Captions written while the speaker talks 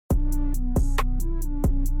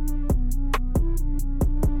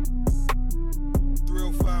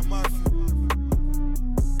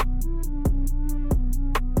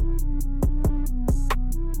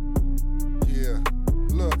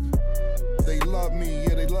love me,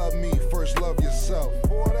 yeah, they love me. First love yourself.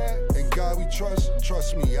 For that, and God we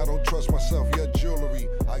trust me. I don't trust myself. Your jewelry,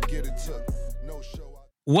 I get it took. No show.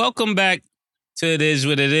 Welcome back to It Is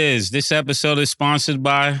What It Is. This episode is sponsored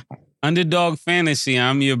by Underdog Fantasy.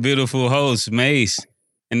 I'm your beautiful host, Mace,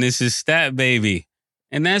 and this is Stat Baby.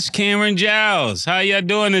 And that's Cameron Giles. How y'all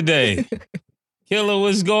doing today? Killer,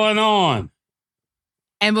 what's going on?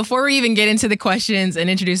 And before we even get into the questions and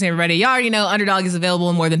introducing everybody, y'all already know Underdog is available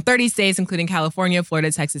in more than 30 states, including California,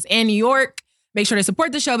 Florida, Texas, and New York. Make sure to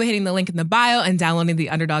support the show by hitting the link in the bio and downloading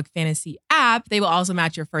the Underdog Fantasy app. They will also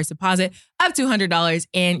match your first deposit of $200,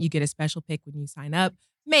 and you get a special pick when you sign up.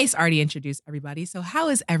 Mace already introduced everybody, so how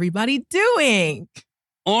is everybody doing?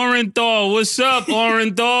 Orenthal, what's up,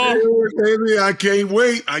 Orenthal? Hey, baby, I can't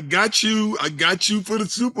wait. I got you for the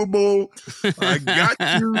Super Bowl. I got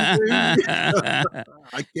you, baby.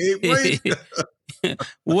 I can't wait.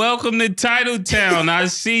 Welcome to Titletown. I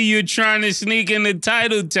see you trying to sneak into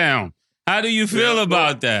Titletown. How do you feel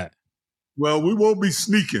about that? Well, we won't be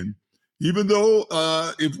sneaking, even though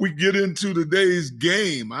if we get into today's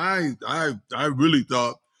game, I really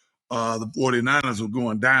thought the 49ers were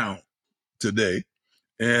going down today.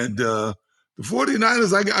 And the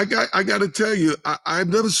 49ers, I got to tell you, I've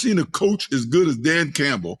never seen a coach as good as Dan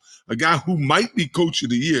Campbell, a guy who might be coach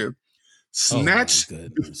of the year, snatch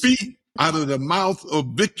defeat out of the mouth of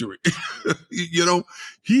victory. You know,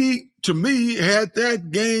 he, to me, had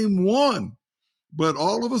that game won. But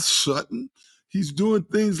all of a sudden, he's doing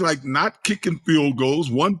things like not kicking field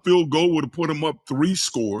goals. One field goal would have put him up 3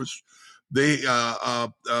 scores. The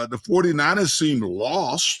 49ers seemed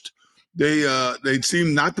lost. They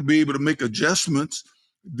seem not to be able to make adjustments.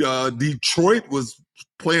 Detroit was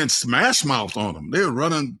playing smash mouth on them. They were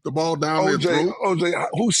running the ball down their throat. OJ,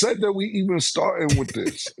 who said that we even starting with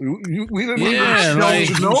this? We didn't Yeah, like,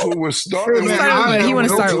 so we're starting. You want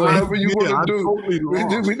to start with whatever you want to do. Totally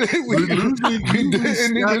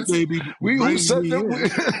We said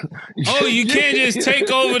that. Oh, you can't just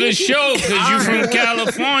take over the show because you're from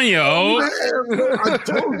California, oh. I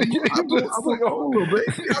told you.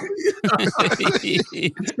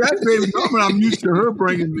 That baby, I'm used to her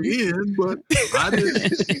bringing me in, but I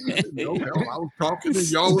didn't. I was talking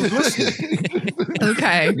and y'all was listening.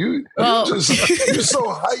 Okay. You're so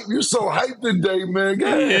hyped. You're so hyped today, man.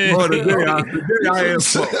 Yeah. Oh, today I am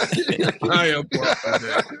pumped. I am pumped.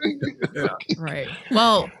 Yeah. Right.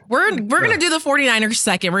 Well, we're going to do the 49ers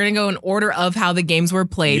second. We're going to go in order of how the games were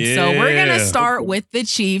played. Yeah. So we're going to start with the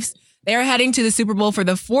Chiefs. They're heading to the Super Bowl for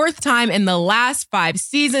the 4th time in the last 5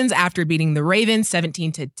 seasons after beating the Ravens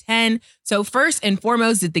 17-10. So first and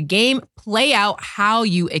foremost, did the game play out how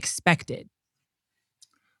you expected?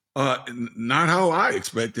 Not how I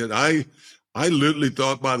expected. I literally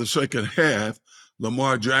thought by the second half,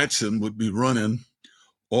 Lamar Jackson would be running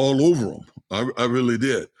all over him. I really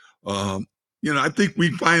did. I think we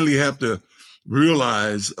finally have to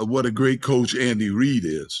realize what a great coach Andy Reid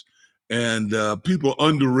is. And people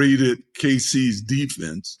underrated KC's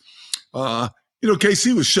defense.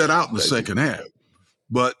 KC was shut out in the second half.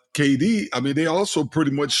 But KD, they also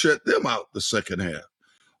pretty much shut them out the second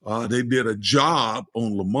half. They did a job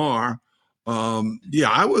on Lamar. I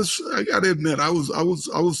got to admit, I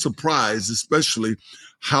was surprised, especially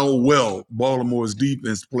how well Baltimore's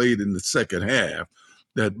defense played in the second half,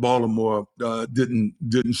 that Baltimore didn't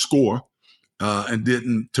score and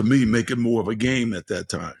didn't, to me, make it more of a game at that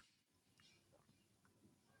time.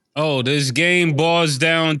 Oh, this game boils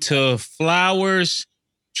down to Flowers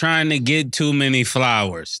trying to get too many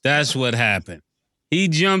flowers. That's what happened. He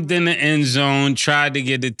jumped in the end zone, tried to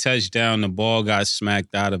get the touchdown. The ball got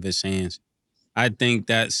smacked out of his hands. I think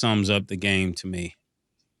that sums up the game to me.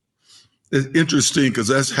 It's interesting because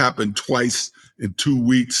that's happened twice in 2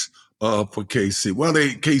 weeks for KC. Well,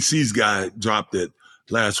 KC's guy dropped it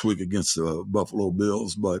last week against the Buffalo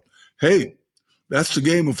Bills, but hey, that's the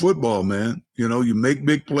game of football, man. You make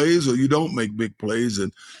big plays or you don't make big plays,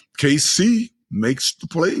 and KC makes the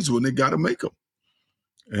plays when they got to make them.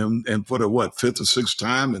 And for the 5th or 6th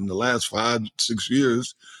time in the last 5-6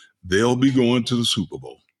 years, they'll be going to the Super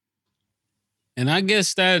Bowl. And I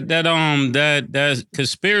guess that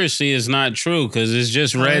conspiracy is not true because it's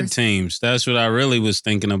just red teams. That's what I really was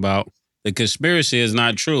thinking about. The conspiracy is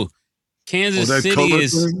not true. Kansas City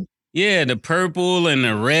is. Thing? Yeah, the purple and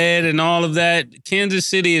the red and all of that. Kansas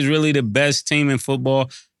City is really the best team in football.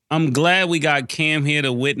 I'm glad we got Cam here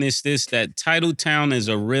to witness this, that Titletown is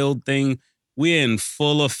a real thing. We're in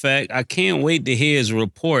full effect. I can't wait to hear his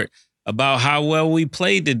report about how well we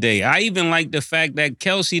played today. I even like the fact that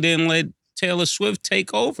Kelsey didn't let Taylor Swift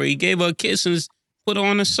take over. He gave her a kiss and put her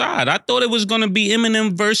on the side. I thought it was going to be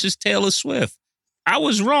Eminem versus Taylor Swift. I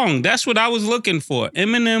was wrong. That's what I was looking for.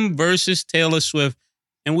 Eminem versus Taylor Swift,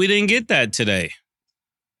 and we didn't get that today.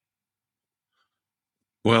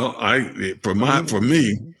 Well, for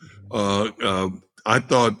me, I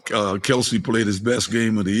thought Kelsey played his best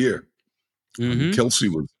game of the year. Kelsey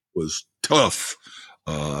was tough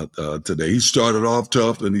today. He started off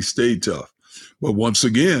tough and he stayed tough. But once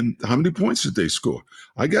again, how many points did they score?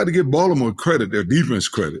 I got to give Baltimore credit, their defense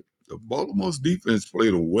credit. The Baltimore's defense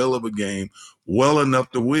played a well of a game, well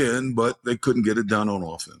enough to win, but they couldn't get it done on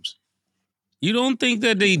offense. You don't think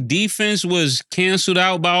that the defense was canceled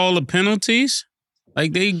out by all the penalties?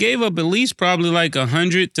 Like, they gave up at least probably like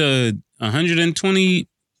 100 to 120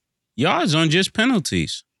 yards on just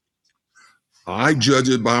penalties. I judge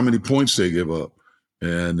it by how many points they give up.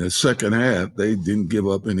 And the second half, they didn't give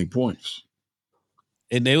up any points.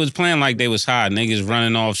 They was playing like they was hot. Niggas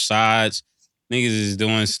running off sides. Niggas is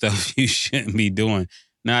doing stuff you shouldn't be doing.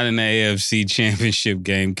 Not in the AFC Championship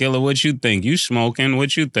game. Killer, what you think? You smoking?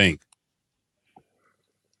 What you think?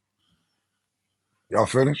 Y'all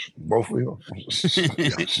finished? Both of y'all?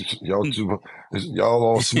 Y'all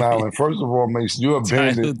all smiling. First of all, Mason, you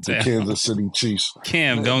abandoned the Kansas City Chiefs.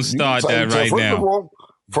 Cam, don't start that right now.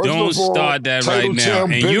 Don't start that right now.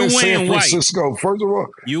 And you're wearing white. First of all,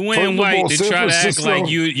 you wearing white to try to act like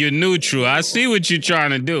you're neutral. I see what you're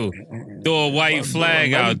trying to do. Throw a white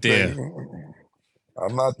flag out there.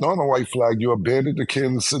 I'm not throwing a white flag. You abandoned the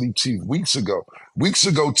Kansas City Chiefs weeks ago. Weeks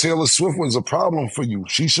ago, Taylor Swift was a problem for you.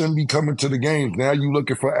 She shouldn't be coming to the games. Now you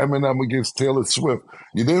looking for Eminem against Taylor Swift.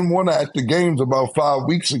 You didn't want to at the games about 5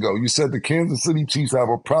 weeks ago. You said the Kansas City Chiefs have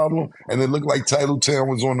a problem, and it looked like Titletown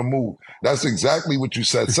was on the move. That's exactly what you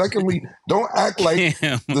said. Secondly, don't act like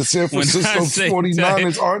the San Francisco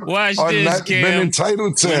 49ers aren't not been in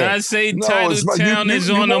Titletown. When I say Titletown is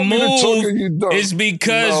on the move, it's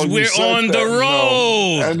because we're on the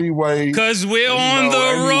road. Anyway. Because we're on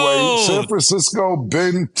the road. San Francisco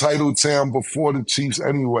been Titletown before the Chiefs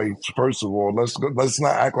anyway. First of all, let's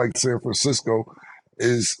not act like San Francisco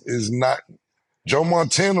is not. Joe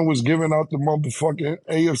Montana was giving out the motherfucking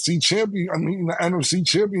the NFC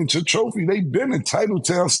Championship trophy. They've been in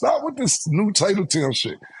Titletown. Stop with this new Titletown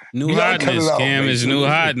shit. New hotness, Cam, is new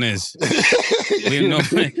hotness.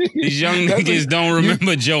 These young niggas don't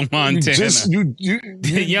remember Joe Montana.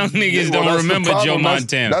 The young niggas don't remember Joe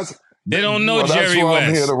Montana. They don't know Jerry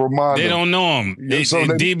West. They don't know him.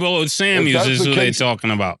 Debo Samuels is who they're talking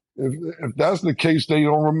about. If that's the case, they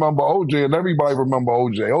don't remember OJ, and everybody remember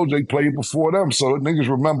OJ. OJ played before them, so niggas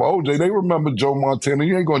remember OJ. They remember Joe Montana.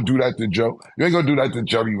 You ain't gonna do that to Joe. You ain't gonna do that to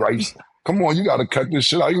Jerry Rice. Come on, you gotta cut this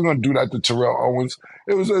shit out. You're gonna do that to Terrell Owens.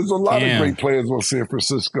 There's a lot of great players on San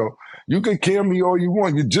Francisco. You can cam me all you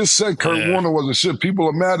want. You just said Kurt Warner was a shit. People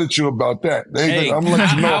are mad at you about that. I'm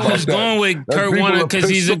letting you know about that. I was going with Kurt Warner because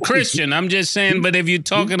he's a Christian. I'm just saying, but if you're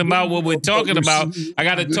talking about what we're talking about, I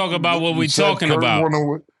got to talk about what we're talking about.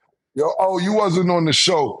 You wasn't on the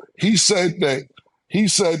show. He said that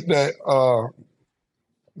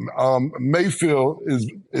Mayfield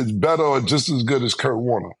is better or just as good as Kurt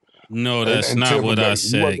Warner. No, that's not what I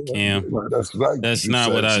said, Cam. That's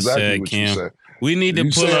not what I said, Cam. We need to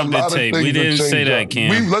pull up the tape. We didn't say that,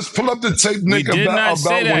 Cam. Let's pull up the tape, Nick, about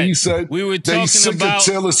when he said we were talking about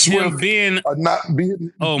Taylor Swift being not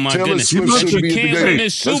being. Oh my Taylor goodness! Swift You can't win the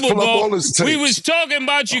Super Bowl. We was talking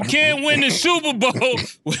about you can't win the Super Bowl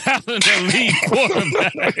without an elite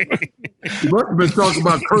quarterback. You must have been talking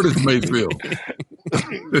about Curtis Mayfield.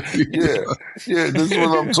 yeah, this is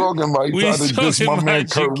what I'm talking about. You trying to diss my man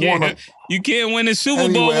Kurt Warner. You can't win the Super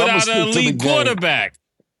Bowl without an elite quarterback.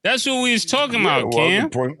 That's what we was talking about, Cam.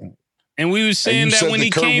 And we was saying that when he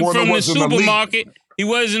came from the supermarket, he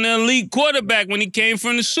wasn't an elite quarterback when he came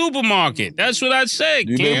from the supermarket. That's what I said,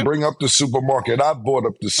 You Cam. didn't bring up the supermarket. I brought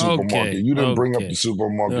up the supermarket. You didn't bring up the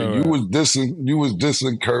supermarket. Right. You was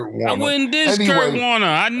dissing Kurt Warner. I wouldn't diss Kurt Warner.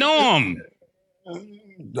 I know him.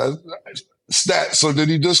 Stat. So did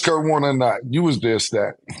he diss Kurt Warner or not? You was there,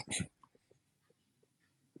 Stat.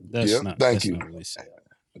 Thank you.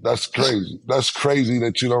 That's crazy. That's crazy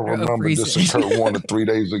that you don't remember dissing Kurt Warner 3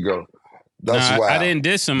 days ago. That's why I didn't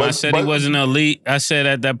diss him. I said he wasn't elite. I said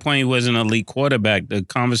at that point he wasn't an elite quarterback. The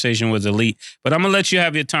conversation was elite. But I'm gonna let you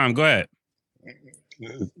have your time. Go ahead.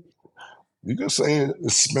 You can say it,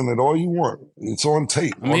 spin it all you want. It's on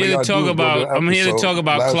tape. I'm here to talk about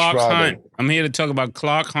Clark Hunt. I'm here to talk about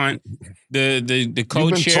Clark Hunt, the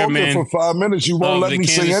co-chairman. You've been talking for 5 minutes. You won't let me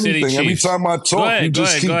say anything. Every time I talk, you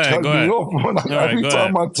just keep cutting me off. Every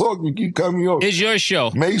time I talk, you keep cutting me off. It's your show.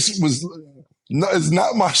 Mace was. No, it's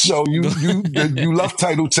not my show. You left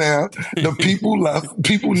Titletown. The people left.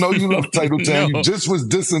 People know you left Titletown. No. You just was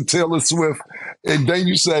dissing Taylor Swift, and then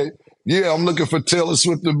you say Yeah, I'm looking for Taylor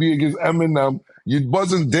Swift to be against Eminem. You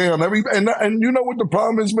buzzing down and you know what the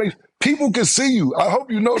problem is, mate? People can see you. I hope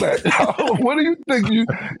you know that. What do you think?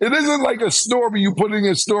 It isn't like a story you put in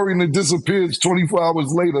a story and it disappears 24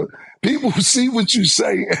 hours later. People see what you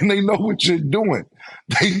say and they know what you're doing.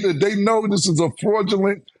 They know this is a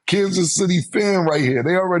fraudulent Kansas City fan right here.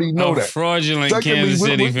 They already know that. Fraudulent Kansas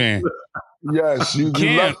City fan. Yes, you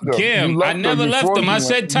left them. Kim, I never left them. I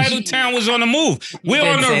said Titletown was on the move. We're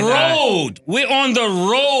on the road. We're on the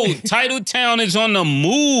road. Titletown is on the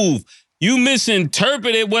move. You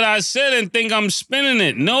misinterpreted what I said and think I'm spinning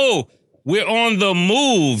it. No, we're on the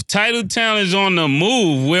move. Titletown is on the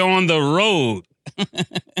move. We're on the road.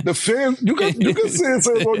 The fans, you can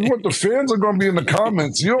say what the fans are going to be in the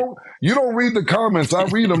comments. You don't read the comments. I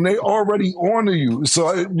read them. They already honor you,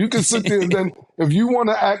 so you can sit there and then if you want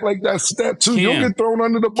to act like that step too, you'll get thrown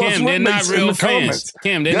under the bus. Kim, they're not real fans.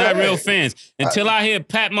 Kim, they're not real fans. Until I hear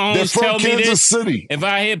Pat Mahomes tell me this. City. If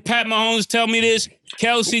I hear Pat Mahomes tell me this,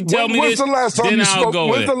 Kelsey tell me this, then I'll go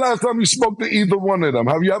with it. When's the last time you spoke to either one of them?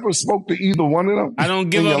 Have you ever spoke to either one of them? I don't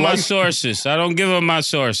give up my sources. I don't give up my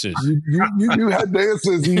sources. You had the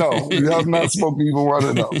answer is no. You have not spoken to either one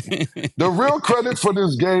of them. The real credit for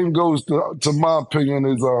this game goes to my opinion,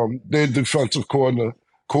 is their defensive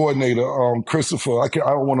coordinator, Christopher. I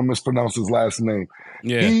don't want to mispronounce his last name.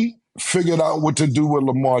 Yeah. He figured out what to do with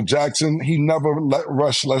Lamar Jackson. He never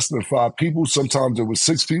rushed less than 5 people. Sometimes it was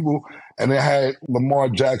 6 people, and it had Lamar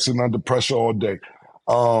Jackson under pressure all day.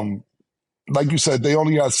 Like you said, they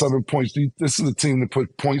only got 7 points. This is a team that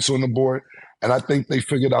put points on the board, and I think they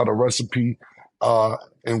figured out a recipe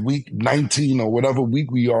in week 19 or whatever week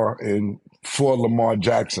we are in for Lamar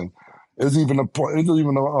Jackson. There's even a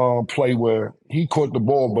play where he caught the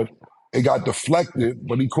ball, but it got deflected,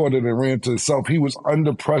 but he caught it and ran to himself. He was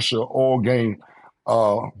under pressure all game.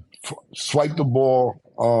 Swiped the ball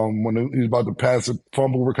when he was about to pass it,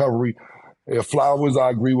 fumble recovery. Flowers, I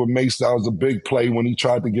agree with Mace. That was a big play when he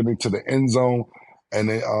tried to get into the end zone,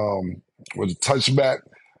 and it was a touchback.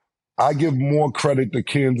 I give more credit to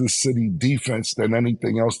Kansas City defense than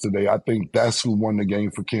anything else today. I think that's who won the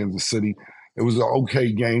game for Kansas City. It was an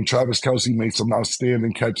okay game. Travis Kelce made some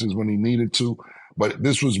outstanding catches when he needed to. But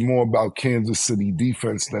this was more about Kansas City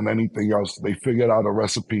defense than anything else. They figured out a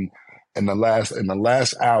recipe in the last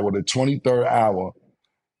hour, the 23rd hour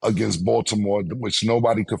against Baltimore, which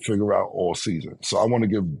nobody could figure out all season. So I want to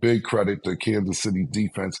give big credit to Kansas City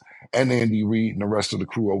defense and Andy Reid and the rest of the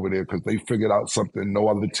crew over there, because they figured out something no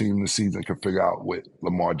other team this season could figure out with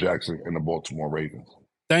Lamar Jackson and the Baltimore Ravens.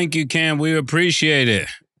 Thank you, Cam. We appreciate it.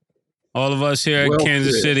 All of us here at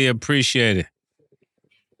Kansas City appreciate it.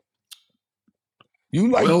 You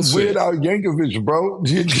like Weird Al Yankovic, bro.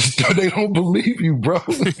 They don't believe you, bro.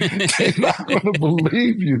 They're not going to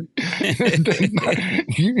believe you.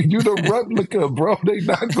 You're the replica, bro. They're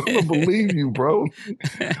not going to believe you, bro.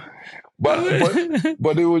 But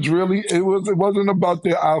it was really, it wasn't about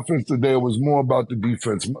their offense today. It was more about the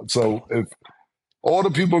defense. So if all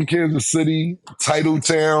the people in Kansas City,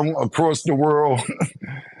 Titletown, across the world,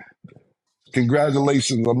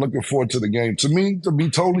 congratulations. I'm looking forward to the game. To me, to be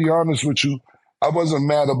totally honest with you, I wasn't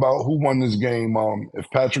mad about who won this game. If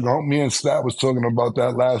Patrick, me and Stat was talking about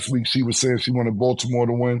that last week. She was saying she wanted Baltimore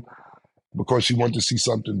to win because she wanted to see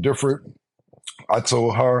something different. I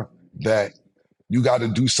told her that you got to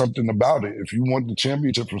do something about it. If you want the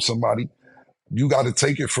championship from somebody, you got to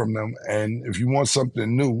take it from them. And if you want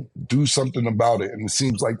something new, do something about it. And it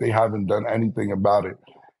seems like they haven't done anything about it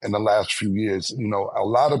in the last few years. You know, a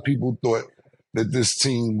lot of people thought that this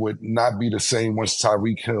team would not be the same once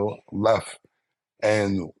Tyreek Hill left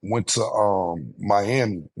and went to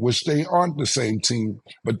Miami, which they aren't the same team,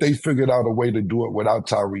 but they figured out a way to do it without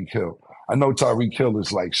Tyreek Hill. I know Tyreek Hill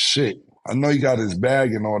is like shit. I know he got his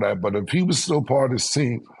bag and all that, but if he was still part of this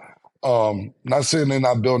team, not saying they're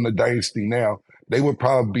not building a dynasty now, they would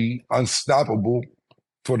probably be unstoppable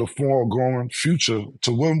for the foregone future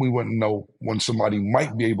to when we wouldn't know when somebody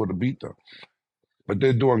might be able to beat them. But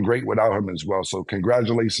they're doing great without him as well. So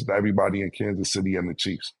congratulations to everybody in Kansas City and the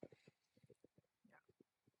Chiefs.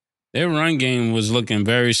 Their run game was looking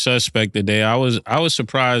very suspect today. I was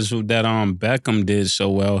surprised that Beckham did so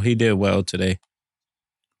well. He did well today.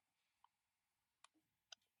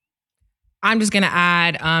 I'm just going to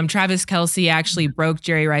add, Travis Kelce actually broke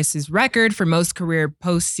Jerry Rice's record for most career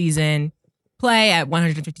postseason play at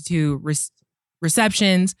 152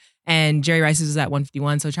 receptions, and Jerry Rice's was at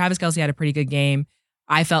 151. So Travis Kelce had a pretty good game.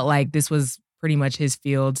 I felt like this was pretty much his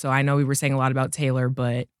field. So I know we were saying a lot about Taylor,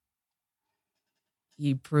 but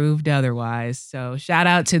he proved otherwise. So shout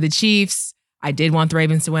out to the Chiefs. I did want the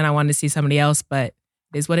Ravens to win. I wanted to see somebody else, but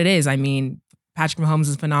it is what it is. I mean, Patrick Mahomes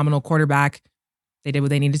is a phenomenal quarterback. They did what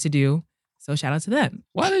they needed to do. So shout out to them.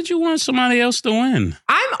 Why did you want somebody else to win?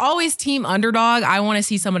 I'm always team underdog. I want to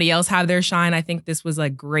see somebody else have their shine. I think this was a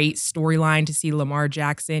great storyline to see Lamar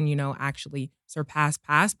Jackson, actually surpass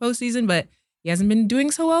past postseason, but he hasn't been doing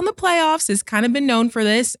so well in the playoffs. He's kind of been known for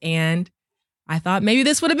this. And I thought maybe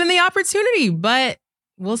this would have been the opportunity, but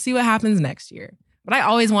we'll see what happens next year. But I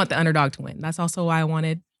always want the underdog to win. That's also why I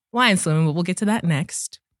wanted Lions to win, but we'll get to that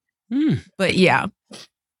next. But yeah,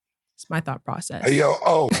 it's my thought process. Hey,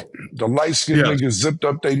 yo, the light-skinned niggas zipped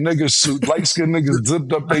up their nigga suit. Light-skinned niggas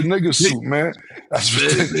zipped up their nigga suit, man. That's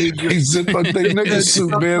what they zipped up their nigga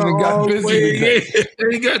suit, man, and got busy today.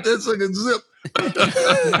 They got that fucking zip.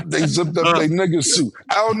 They zipped up their nigga suit.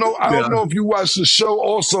 I don't know if you watched the show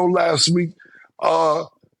also last week.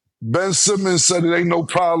 Ben Simmons said it ain't no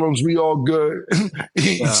problems. We all good.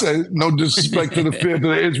 He said no disrespect to the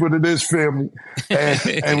family. It is what it is, family,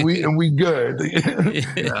 and we good.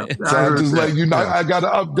 So I just let you know. I got to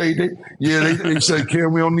update it. Yeah, they said,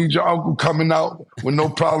 "Ken, we don't need your uncle coming out with no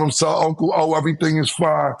problems." So uncle, everything is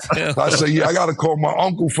fine. So I said, "Yeah, I got to call my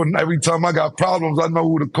uncle for every time I got problems. I know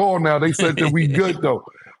who to call now." They said that we good though.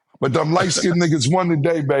 But them light-skinned niggas won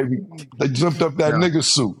today, baby. They jumped up that nigga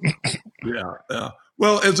suit. Yeah.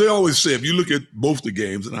 Well, as they always say, if you look at both the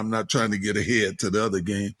games, and I'm not trying to get ahead to the other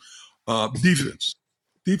game, defense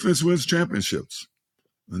wins championships,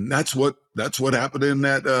 and that's what happened in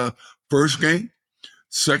that first game.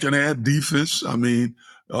 Second half defense. I mean,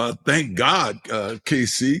 thank God,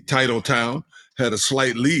 KC Titletown had a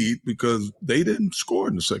slight lead because they didn't score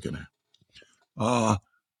in the second half.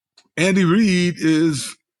 Andy Reid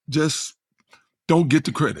is just don't get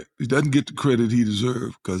the credit. He doesn't get the credit he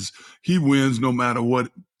deserves because he wins no matter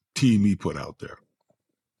what team he put out there.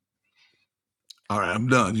 All right, I'm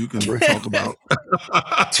done. You can talk about.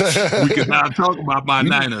 We can now talk about my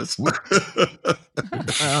Niners. Well,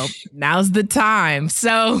 now's the time.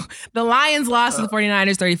 So the Lions lost to the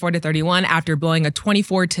 49ers 34-31 after blowing a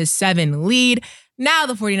 24-7 lead. Now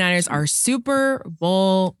the 49ers are Super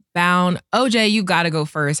Bowl bound. OJ, you got to go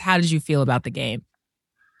first. How did you feel about the game?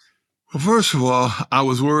 Well, first of all, I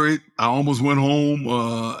was worried. I almost went home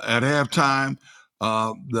at halftime.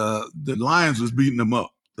 The Lions was beating them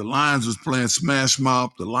up. The Lions was playing smash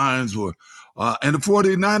mouth. The Lions were, and the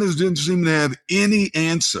 49ers didn't seem to have any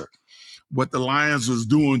answer what the Lions was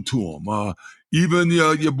doing to them. Even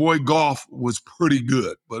your boy Goff was pretty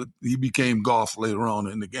good, but he became Goff later on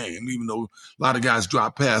in the game, even though a lot of guys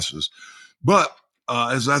dropped passes. But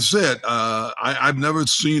as I said, I've never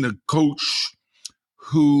seen a coach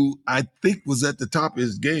who I think was at the top of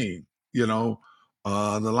his game. The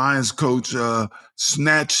Lions coach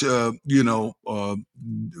snatched,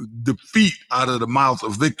 defeat out of the mouth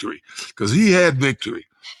of victory because he had victory.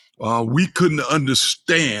 We couldn't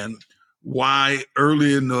understand why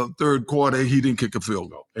early in the third quarter he didn't kick a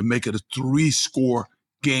field goal and make it a 3-score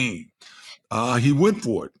game. He went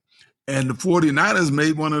for it. And the 49ers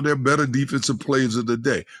made one of their better defensive plays of the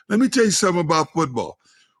day. Let me tell you something about football.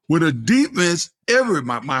 With a defense,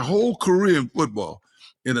 my whole career in football,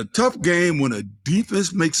 in a tough game, when a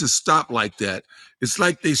defense makes a stop like that, it's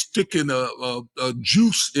like they stick in a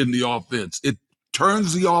juice in the offense. It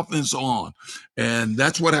turns the offense on. And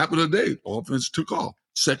that's what happened today. The offense took off.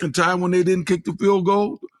 Second time when they didn't kick the field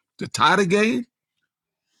goal to tie the game,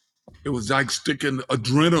 it was like sticking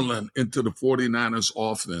adrenaline into the 49ers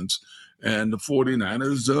offense. And the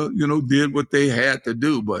 49ers, did what they had to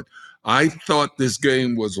do. But I thought this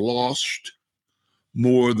game was lost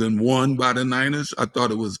more than won by the Niners. I thought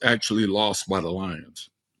it was actually lost by the Lions.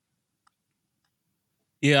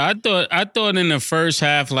 Yeah, I thought in the first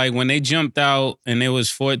half, like when they jumped out and it was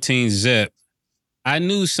 14-0, I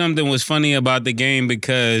knew something was funny about the game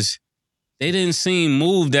because they didn't seem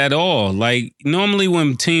moved at all. Like normally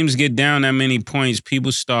when teams get down that many points,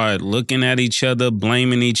 people start looking at each other,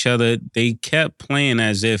 blaming each other. They kept playing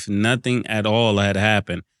as if nothing at all had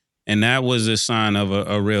happened. And that was a sign of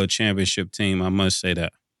a real championship team. I must say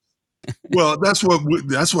that. Well, that's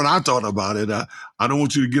what I thought about it. I don't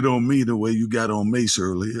want you to get on me the way you got on Mace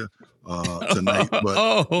earlier tonight. But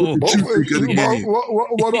well,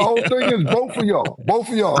 the whole thing is both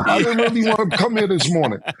of y'all. I didn't really want to come here this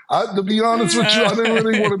morning. To be honest with you, I didn't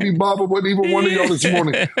really want to be bothered with even one of y'all this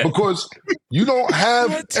morning because you don't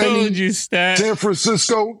have any San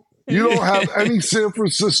Francisco. You don't have any San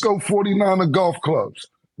Francisco 49er golf clubs.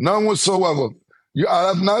 None whatsoever. I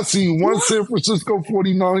have not seen one San Francisco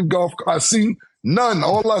 49 golf. I've seen none.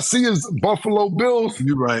 All I see is Buffalo Bills.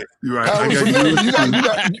 You're right. You got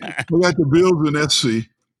the Bills in SC.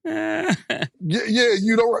 Yeah,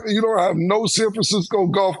 you don't have no San Francisco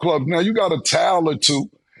golf club. Now you got a towel or two,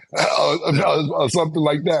 or something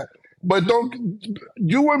like that. But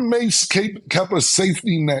you and Mace kept a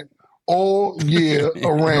safety net all year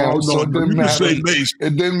around, so it didn't You matter. say Mace.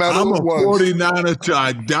 It didn't matter I'm what a it was. 49er till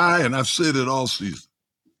I die, and I've said it all season.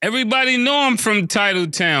 Everybody know I'm from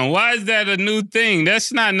Titletown. Why is that a new thing?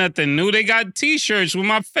 That's not nothing new. They got T-shirts with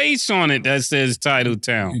my face on it that says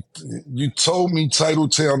Titletown. You told me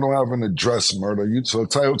Titletown don't have an address, Murder. You told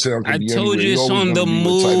Titletown can I be told anywhere. you it's on the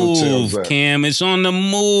move, Cam. It's on the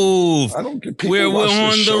move. I don't get people. We're watch on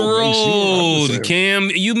this the show, road, Cam.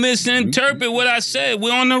 You misinterpret what I said.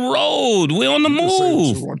 We're on the road. We're on the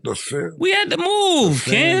move. We had to move,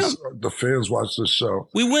 Cam. The fans watch the show.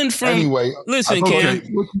 We went from anyway. Listen, Cam.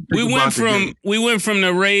 We went from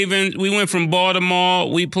the Ravens. We went from Baltimore.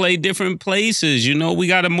 We played different places. You know, we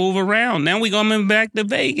got to move around. Now we coming back to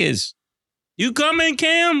Vegas. You coming,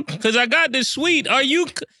 Cam? Because I got the suite. Are you?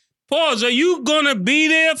 Pause. Are you gonna be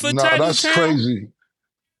there for Titletown? No, that's crazy.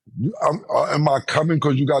 Am I coming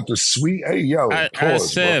because you got the suite? Hey, yo, pause, I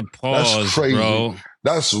said bro. pause, that's crazy. Bro.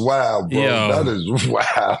 That's wild, bro. Yo. That is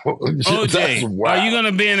wild. OJ, that's wild. Are you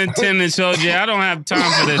gonna be in attendance, OJ? I don't have time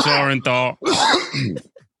for this Orenthal.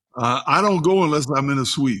 I don't go unless I'm in a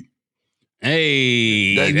suite.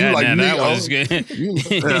 Hey, that was good.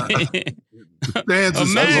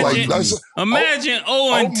 Imagine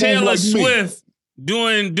and Taylor like Swift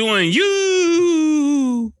doing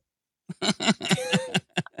you.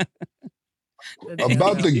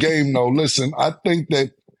 About the game, though, listen, I think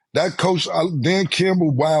that coach, Dan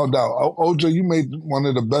Campbell, wilded out. OJ, you made one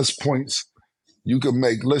of the best points you could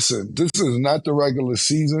make. Listen, this is not the regular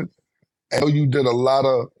season. I know you did a lot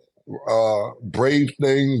of brave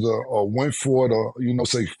things or went for it or,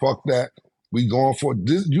 say, fuck that. We going for it.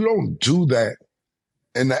 You don't do that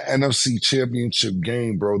in the NFC Championship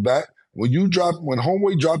game, bro. That when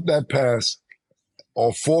Homeboy dropped that pass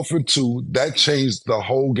on 4th and 2, that changed the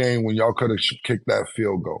whole game when y'all could have kicked that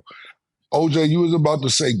field goal. OJ, you was about to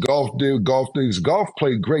say Goff did golf things. Goff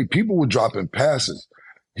played great. People were dropping passes.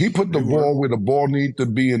 He put the ball where the ball needed to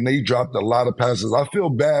be, and they dropped a lot of passes. I feel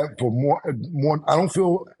bad for more. I don't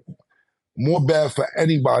feel more bad for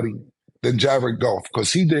anybody than Jared Goff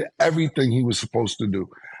because he did everything he was supposed to do.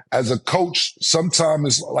 As a coach, sometimes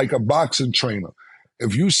it's like a boxing trainer.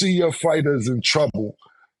 If you see your fighters in trouble,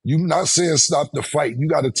 you're not saying stop the fight. You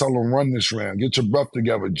got to tell them run this round, get your breath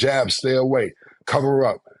together, jab, stay away, cover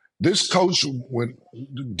up. This coach, when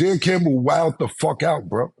Dan Campbell wowed the fuck out,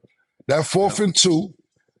 bro. That 4th and 2,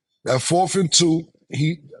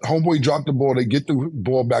 Homeboy dropped the ball. They get the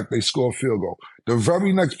ball back. They score a field goal. The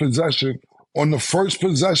very next possession, on the first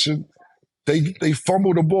possession, they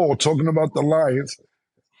fumble the ball, talking about the Lions.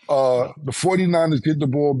 The 49ers get the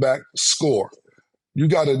ball back, score. You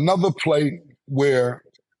got another play where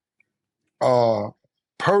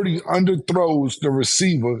Purdy underthrows the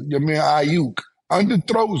receiver, your man Ayuk,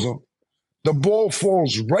 underthrows him. The ball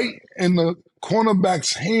falls right in the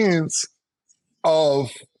cornerback's hands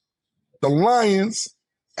of the Lions,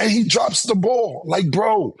 and he drops the ball. Like,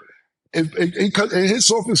 bro, it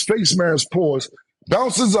hits off his face mask, pause,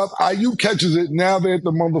 bounces up, Ayuk catches it, now they're at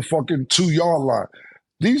the motherfucking 2-yard line.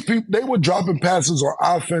 These people, they were dropping passes on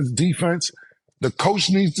offense, defense. The coach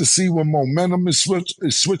needs to see when momentum is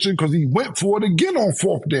switching because he went for it again on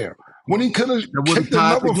 4th down. When he could have kicked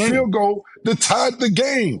another field goal to tie the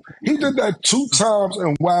game. He did that 2 times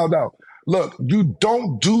and wowed out. Look, you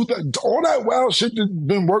don't do that. All that wild shit that's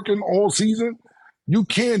been working all season, you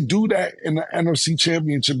can't do that in the NFC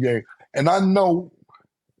Championship game. And I know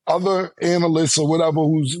other analysts or whatever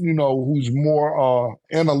who's more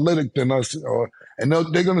analytic than us, and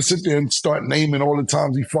they're going to sit there and start naming all the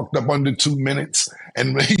times he fucked up under 2 minutes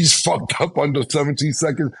and he's fucked up under 17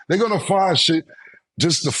 seconds. They're going to find shit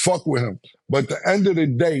just to fuck with him. But at the end of the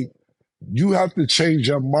day, you have to change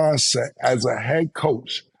your mindset as a head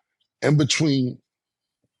coach in between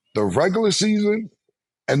the regular season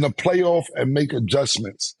and the playoff and make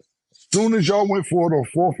adjustments. Soon as y'all went for it on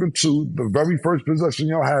 4th and 2, the very first possession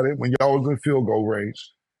y'all had it when y'all was in field goal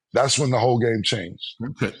range, that's when the whole game changed.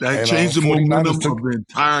 Okay. That changed the momentum of the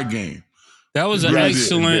entire game. That was an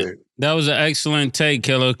excellent take,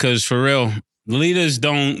 Killer, because for real, leaders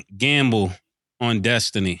don't gamble on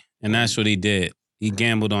destiny. And that's what he did. He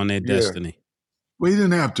gambled on their destiny. Well, he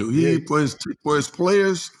didn't have to. For his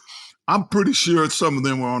players, I'm pretty sure some of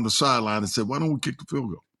them were on the sideline and said, why don't we kick the field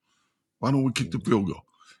goal? Why don't we kick the field goal?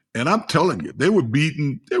 And I'm telling you, they were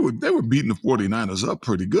beating the 49ers up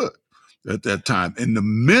pretty good at that time. And the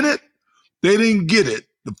minute they didn't get it,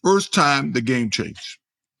 the first time the game changed.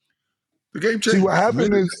 The game changed. See, what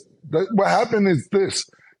happened is this.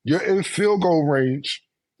 You're in field goal range.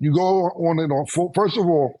 You go on it on full. First of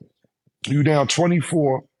all, you down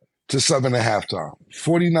 24 to 7 at halftime.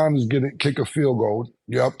 49ers kick a field goal.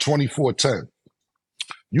 You're up 24-10.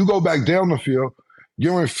 You go back down the field.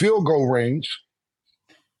 You're in field goal range.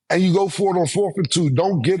 And you go for it on 4th and 2.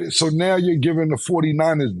 Don't get it. So now you're giving the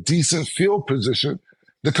 49ers decent field position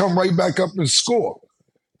to come right back up and score.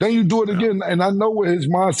 Then you do it again. And I know what his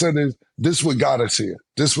mindset is. This what got us here.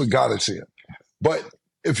 This what got us here. But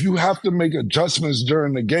if you have to make adjustments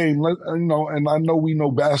during the game, and I know we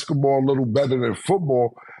know basketball a little better than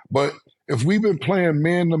football, but if we've been playing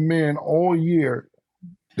man-to-man all year,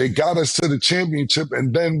 they got us to the championship,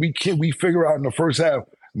 and then we figure out in the first half,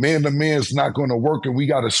 man-to-man is not going to work, and we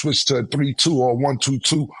got to switch to a 3-2 or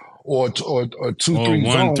 1-2-2 or 2-3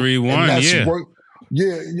 zone. 1-3-1,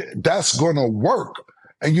 yeah, that's going to work.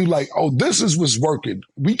 And you like, oh, this is what's working.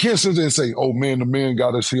 We can't sit there and say, oh, man-to-man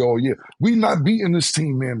got us here all year. We not beating this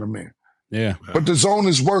team man-to-man. Yeah. But the zone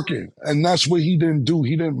is working, and that's what he didn't do.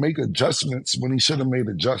 He didn't make adjustments when he should have made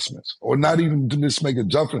adjustments, or not even just make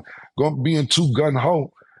adjustments, being too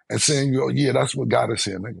gun-ho and saying, yeah, that's what got us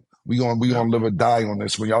here, nigga. We gonna live or die on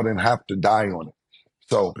this when y'all didn't have to die on it.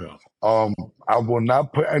 So I will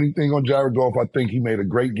not put anything on Jared Goff. I think he made a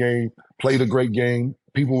great game, played a great game.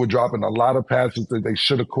 People were dropping a lot of passes that they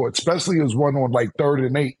should have caught, especially as one on like 3rd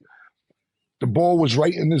and 8. The ball was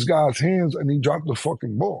right in this guy's hands, and he dropped the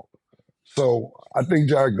fucking ball. So I think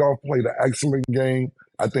Jared Goff played an excellent game.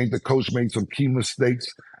 I think the coach made some key mistakes.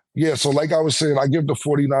 Yeah, so like I was saying, I give the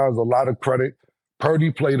 49ers a lot of credit.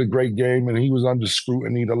 Purdy played a great game, and he was under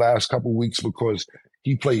scrutiny the last couple of weeks because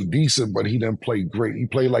he played decent, but he didn't play great. He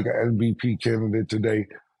played like an MVP candidate today.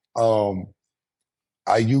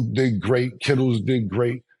 Ayuk did great. Kittles did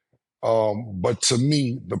great. But to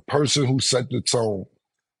me, the person who set the tone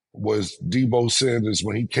was Debo Sanders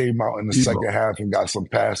when he came out in the second half and got some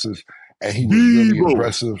passes, and he was really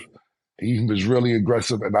aggressive. He was really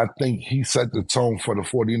aggressive, and I think he set the tone for the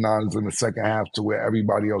 49ers in the second half to where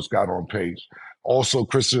everybody else got on page. Also,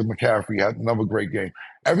 Christian McCaffrey had another great game.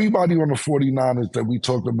 Everybody on the 49ers that we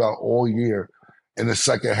talked about all year in the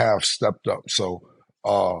second half stepped up. So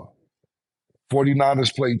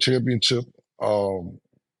 49ers played championship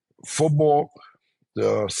football.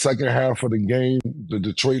 The second half of the game, the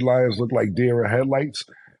Detroit Lions looked like deer in headlights,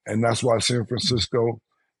 and that's why San Francisco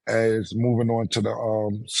is moving on to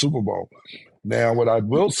the Super Bowl. Now, what I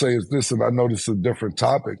will say is this, and I know this is a different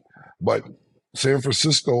topic, but San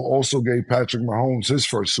Francisco also gave Patrick Mahomes his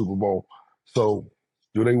first Super Bowl. So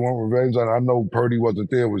do they want revenge? I know Purdy wasn't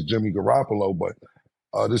there, it was Jimmy Garoppolo,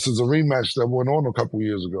 but this is a rematch that went on a couple of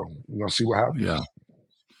years ago. We're going to see what happens. Yeah.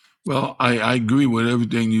 Well, I agree with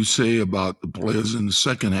everything you say about the players in the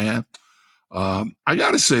second half. I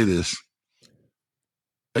got to say this.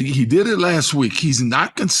 He did it last week. He's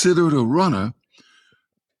not considered a runner,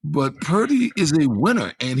 but Purdy is a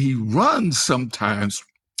winner, and he runs sometimes.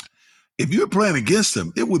 If you're playing against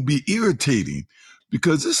him, it would be irritating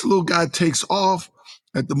because this little guy takes off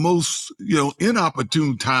at the most,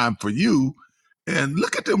 inopportune time for you. And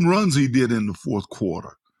look at them runs he did in the fourth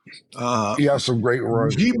quarter. He has some great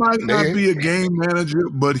runs. He might not be a game manager,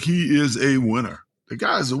 but he is a winner. The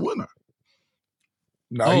guy's a winner.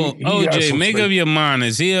 No, OJ, make up your mind.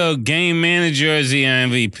 Is he a game manager or is he an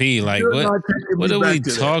MVP? Like, what are we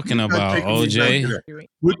talking about, OJ?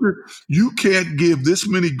 You can't give this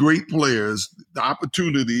many great players the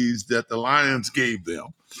opportunities that the Lions gave them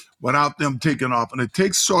without them taking off. And it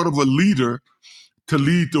takes sort of a leader to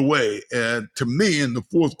lead the way. And to me, in the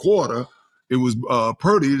fourth quarter, it was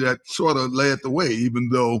Purdy that sort of led the way, even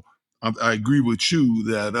though I agree with you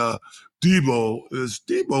that Debo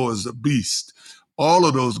is a beast. All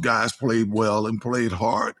of those guys played well and played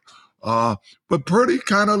hard. But Purdy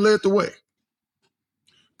kind of led the way.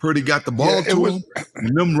 Purdy got the ball to him,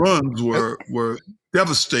 and them runs were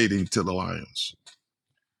devastating to the Lions.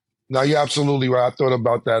 No, you're absolutely right. I thought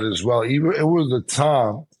about that as well. It was a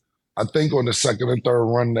time, I think on the second and third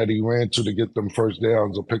run that he ran to get them first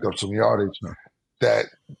downs or pick up some yardage, that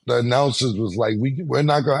the announcers was like, we're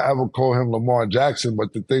not going to ever call him Lamar Jackson,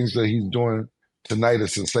 but the things that he's doing tonight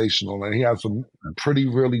is sensational. And he had some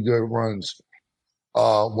really good runs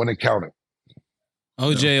when it counted.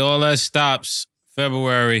 OJ, all that stops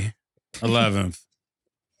February 11th.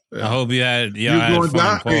 I hope you had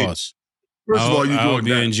fun. Pause. First of all, I hope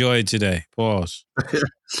you enjoyed today. Pause.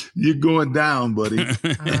 You're going down, buddy. The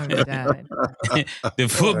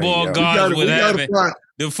football guards would have it.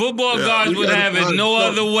 The football guards would have it no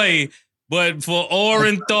other way but for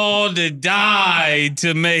Orenthal to die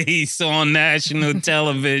to Mace on national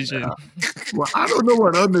television. Well, I don't know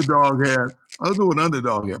what underdog had.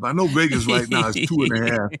 I know Vegas right now is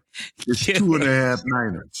 2.5. It's 2.5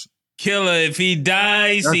 Niners. Killer, if he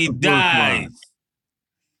dies, he dies.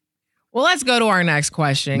 Well, let's go to our next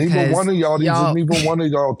question. Neither one of y'all, neither one of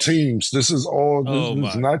y'all teams. This is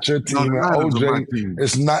not your team. No, and OJ, team.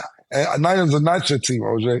 it's not. Niners are not your team,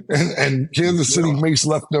 OJ. And Kansas City Mace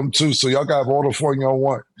left them too, so y'all got all the fun y'all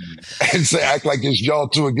want. And say act like it's y'all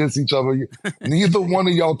two against each other. Neither one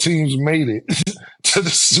of y'all teams made it to the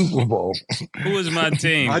Super Bowl. Who was my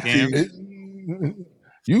team, Cam?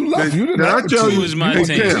 You left. You didn't have a team. Who was my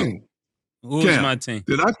team? Who was my team?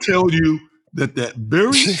 Did I tell you that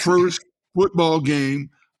very first football game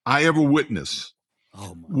I ever witnessed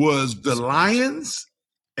was the Lions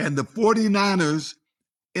and the 49ers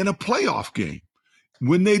in a playoff game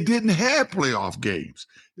when they didn't have playoff games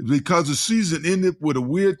because the season ended with a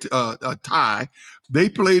weird tie. They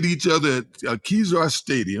played each other at Kezar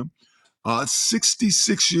Stadium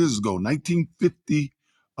 66 years ago,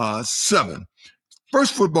 1957.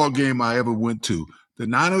 First football game I ever went to. The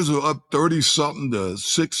Niners were up 30-something to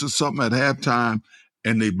 6 or something at halftime,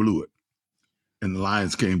 and they blew it. And the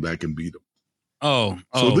Lions came back and beat them.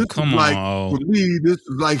 So this come is like, on. for me, this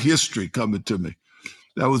is like history coming to me.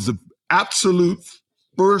 That was the absolute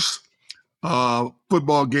first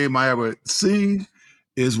football game I ever seen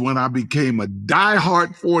is when I became a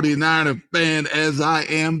diehard 49er fan as I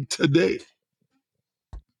am today.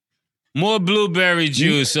 More blueberry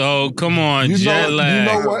juice. Come on, jet lag.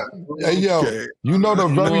 You know what? Hey, yo, you know the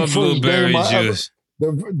very first game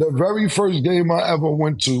the very first game I ever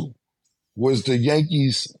went to was the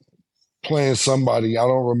Yankees playing somebody. I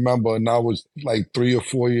don't remember, and I was like 3 or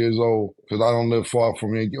 4 years old because I didn't live far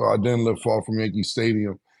from Yankee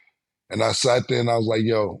Stadium. And I sat there and I was like,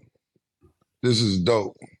 yo, this is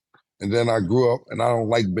dope. And then I grew up and I don't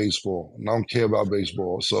like baseball and I don't care about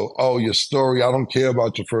baseball. So, your story, I don't care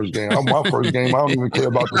about your first game. My first game, I don't even care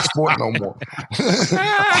about the sport no more.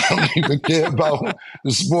 I don't even care about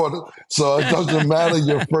the sport. So it doesn't matter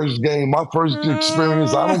your first game. My first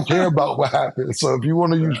experience, I don't care about what happened. So if you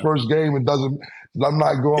want to use first game, I'm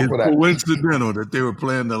not going for that. It's coincidental that they were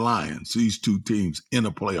playing the Lions, these two teams, in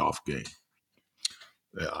a playoff game.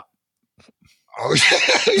 Yeah.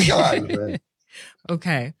 God, man.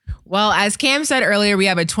 Okay. Well, as Cam said earlier, we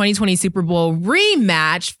have a 2020 Super Bowl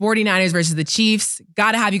rematch, 49ers versus the Chiefs.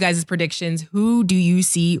 Got to have you guys' predictions. Who do you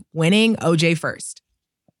see winning? OJ first.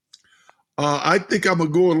 I think I'm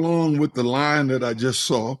going to go along with the line that I just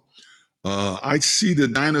saw. I see the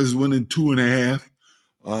Niners winning 2.5.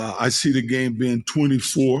 I see the game being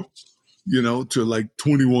 24, to like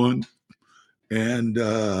 21. And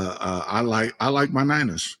I like my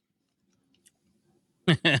Niners.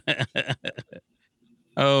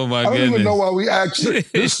 Oh my goodness! I don't even know why we asked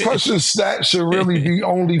this question. Stat should really be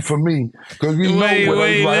only for me because we know what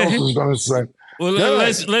everybody else is going to say. Well,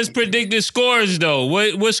 let's predict the scores though.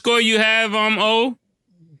 What score you have?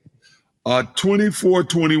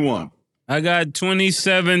 24-21. I got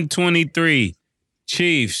 27-23.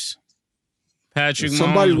 Chiefs. Patrick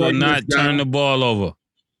Mahomes will not turn the ball over.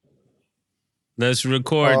 Let's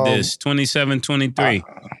record this. 27-23.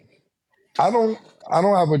 I don't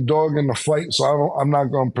have a dog in the fight, so I'm not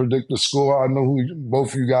going to predict the score. I know who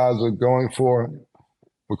both you guys are going for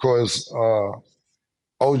because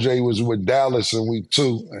OJ was with Dallas in week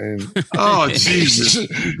 2. And Jesus.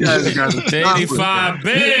 The 85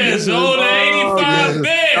 Bears. The 85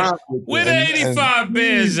 Bears. Where the 85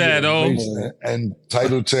 Bears at, And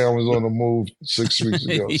Titletown was on the move 6 weeks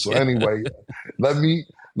ago. So anyway, let me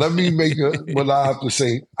make what I have to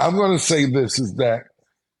say. I'm going to say this is that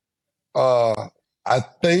I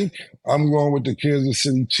think I'm going with the Kansas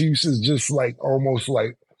City Chiefs. Is just almost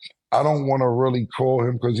like I don't want to really call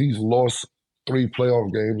him because he's lost 3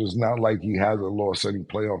 playoff games. It's not like he hasn't lost any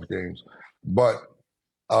playoff games. But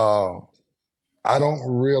I don't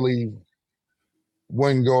really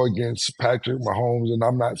wouldn't go against Patrick Mahomes, and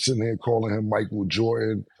I'm not sitting here calling him Michael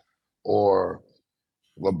Jordan or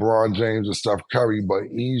LeBron James or Steph Curry, but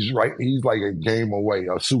he's right. He's like a game away,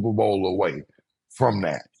 a Super Bowl away from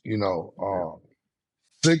that.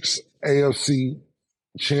 6 AFC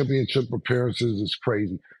championship appearances is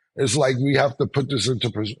crazy. It's like we have to put this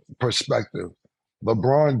into perspective.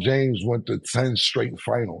 LeBron James went to 10 straight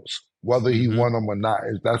finals, whether he won them or not.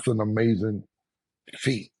 That's an amazing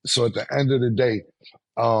feat. So at the end of the day,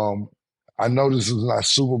 I know this is not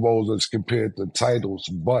Super Bowls as compared to titles,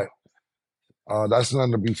 but that's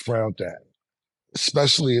nothing to be frowned at,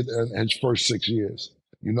 especially in his first 6 years.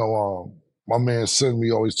 My man Sidney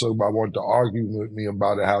always talked about, wanted to argue with me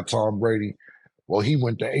about it, how Tom Brady, he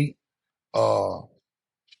went to 8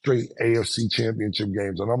 straight AFC championship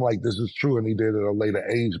games. And I'm like, this is true, and he did it at a later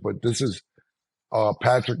age, but this is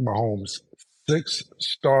Patrick Mahomes' 6th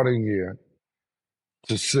starting year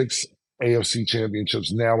to 6 AFC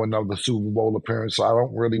championships, now another Super Bowl appearance. So I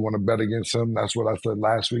don't really want to bet against him. That's what I said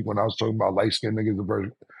last week when I was talking about light-skinned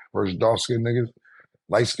niggas versus dark-skinned niggas.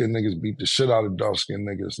 Light-skinned niggas beat the shit out of dark-skinned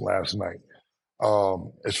niggas last night.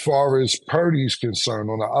 As far as Purdy's concerned,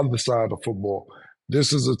 on the other side of football,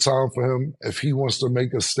 this is a time for him, if he wants to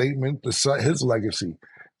make a statement, to set his legacy.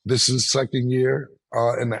 This is his second year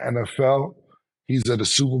in the NFL. He's at a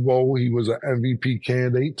Super Bowl. He was an MVP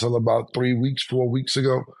candidate till about 4 weeks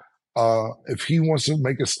ago. If he wants to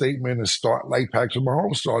make a statement and start like Patrick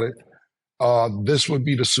Mahomes started, this would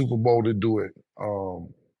be the Super Bowl to do it.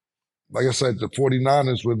 Like I said, the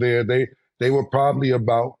 49ers were there. They were probably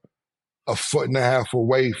about a foot and a half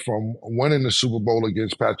away from winning the Super Bowl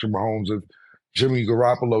against Patrick Mahomes if Jimmy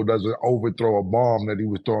Garoppolo doesn't overthrow a bomb that he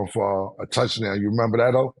was throwing for a touchdown. You remember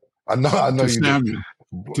that, though? I know you do.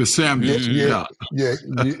 To Samuel.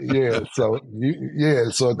 Yeah. So at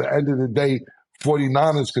the end of the day,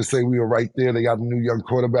 49ers could say we were right there. They got a new young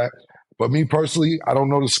quarterback. But me personally, I don't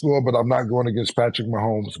know the score, but I'm not going against Patrick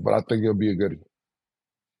Mahomes, but I think it'll be a goodie.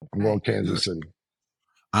 I'm going Kansas City.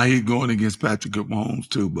 I hate going against Patrick Mahomes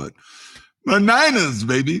too, but my Niners,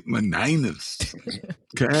 baby. My Niners.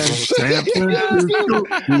 San Francisco,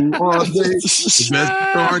 who are they? The best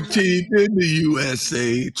star team in the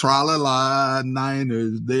USA. Tra-la-la,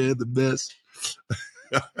 Niners, they're the best.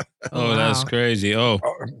 Oh, that's crazy. Oh,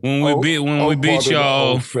 when we beat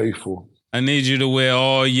y'all, faithful. I need you to wear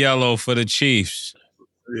all yellow for the Chiefs.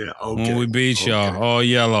 Yeah, okay. When we beat y'all, all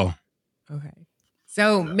yellow. Okay.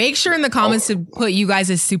 So make sure in the comments to put you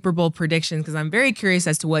guys' Super Bowl predictions because I'm very curious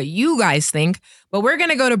as to what you guys think. But we're going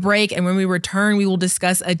to go to break, and when we return, we will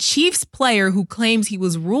discuss a Chiefs player who claims he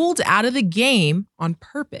was ruled out of the game on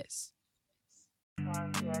purpose.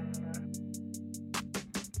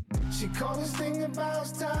 She called this thing about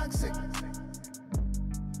toxic.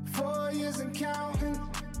 4 years and counting.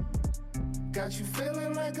 Got you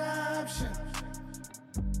feeling like an option.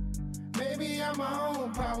 Maybe I'm my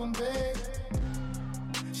own problem, babe.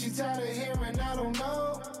 She tired of hearing I don't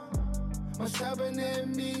know. I'm stubborn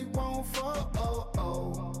in me won't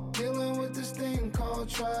fall. Dealing with this thing called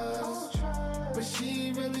trust. But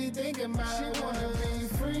she really thinking about she wanna be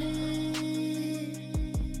free.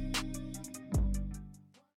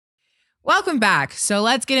 Welcome back. So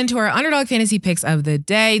let's get into our underdog fantasy picks of the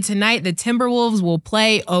day. Tonight, the Timberwolves will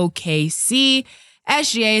play OKC.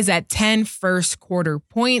 SGA is at 10 first quarter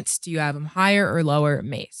points. Do you have him higher or lower,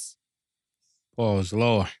 Mace? Pause,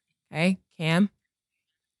 lower. Okay, Cam?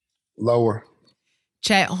 Lower.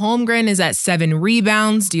 Chet Holmgren is at 7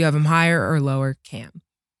 rebounds. Do you have him higher or lower, Cam?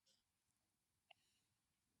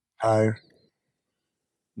 Higher.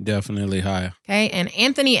 Definitely higher. Okay, and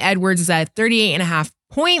Anthony Edwards is at 38.5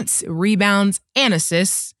 points, rebounds, and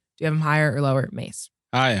assists. Do you have him higher or lower, Mace?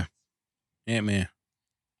 Higher. Ant-Man.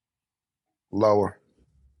 Lower.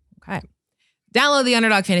 Okay. Download the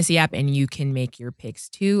Underdog Fantasy app and you can make your picks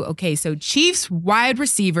too. Okay, so Chiefs wide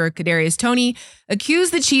receiver Kadarius Toney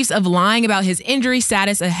accused the Chiefs of lying about his injury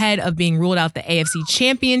status ahead of being ruled out the AFC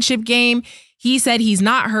Championship game. He said he's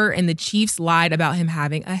not hurt and the Chiefs lied about him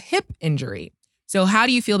having a hip injury. So how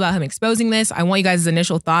do you feel about him exposing this? I want you guys'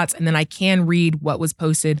 initial thoughts and then I can read what was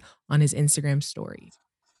posted on his Instagram story.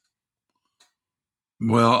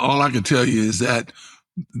 Well, all I can tell you is that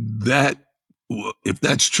if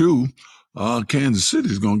that's true, Kansas City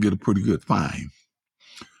is going to get a pretty good fine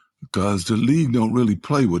because the league don't really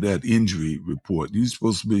play with that injury report. You're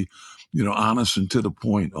supposed to be, honest and to the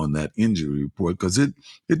point on that injury report because it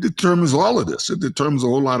determines all of this. It determines a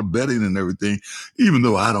whole lot of betting and everything, even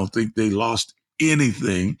though I don't think they lost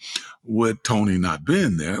anything with Toney not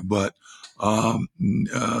being there. But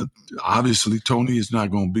obviously, Toney is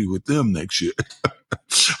not going to be with them next year.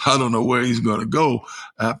 I don't know where he's going to go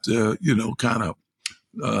after, kind of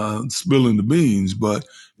spilling the beans, but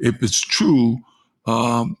if it's true,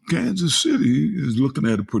 Kansas City is looking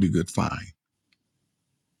at a pretty good fine.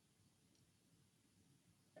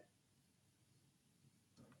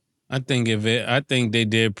 I think they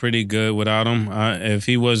did pretty good without him. If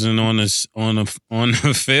he wasn't on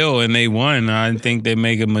the field and they won, I think they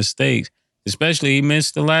make a mistake. Especially he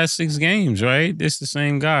missed the last 6 games, right? This the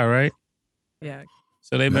same guy, right? Yeah.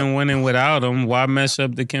 So they've been winning without him. Why mess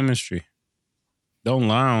up the chemistry? Don't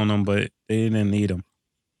lie on them, but they didn't need him.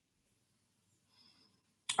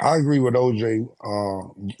 I agree with OJ.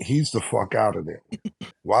 He's the fuck out of there.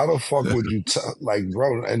 Why the fuck would you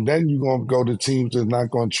bro? And then you're gonna go to teams that's not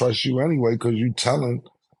gonna trust you anyway because you telling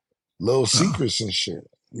little secrets and shit.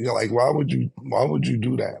 Why would you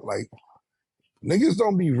do that? Like, niggas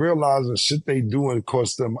don't be realizing shit they do and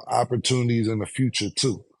cost them opportunities in the future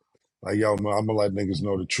too. Like, yo, man, I'm gonna let niggas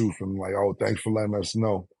know the truth and like, oh, thanks for letting us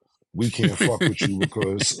know. we can't fuck with you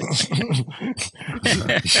because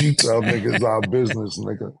you tell niggas our business,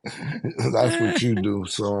 nigga. That's what you do.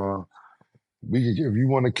 So if you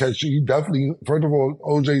want to catch you definitely, first of all,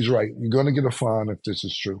 OJ's right. You're going to get a fine if this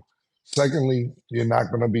is true. Secondly, you're not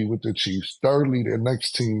going to be with the Chiefs. Thirdly, the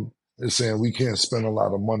next team is saying we can't spend a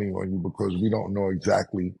lot of money on you because we don't know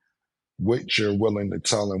exactly what you're willing to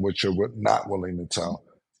tell and what you're not willing to tell.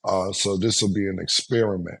 So this will be an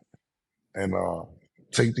experiment. And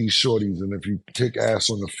take these shorties, and if you kick ass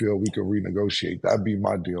on the field, we can renegotiate. That'd be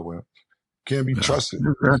my deal with him. Can't be trusted.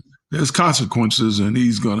 There's consequences, and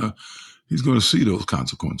he's gonna see those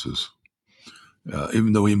consequences,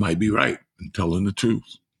 even though he might be right and telling the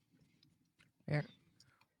truth. Yeah.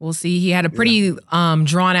 We'll see. He had a pretty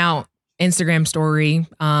drawn out Instagram story.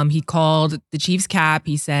 He called the Chiefs cap.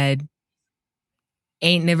 He said,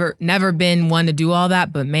 "Ain't never been one to do all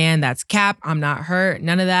that, but man, that's cap. I'm not hurt.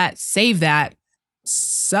 None of that. Save that.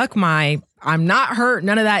 Suck my. I'm not hurt.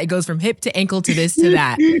 None of that. It goes from hip to ankle to this to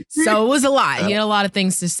that." So it was a lot. He had a lot of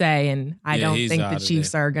things to say, and I don't think the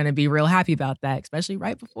Chiefs are going to be real happy about that, especially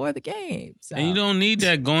right before the game. So. And you don't need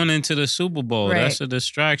that going into the Super Bowl. Right. That's a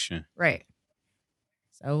distraction. Right.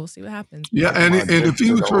 So we'll see what happens. Yeah, and if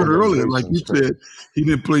he was hurt earlier, like you said, he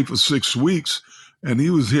didn't play for 6 weeks, and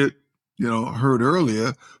he was hurt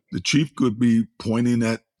earlier, the Chief could be pointing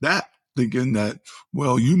at that, thinking that,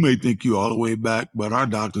 well, you may think you're all the way back, but our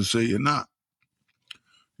doctors say you're not.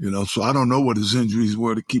 So I don't know what his injuries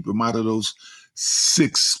were to keep him out of those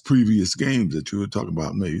 6 previous games that you were talking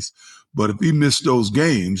about, Mace. But if he missed those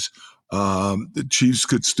games, the Chiefs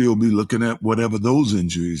could still be looking at whatever those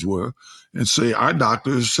injuries were and say, our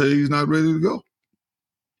doctors say he's not ready to go.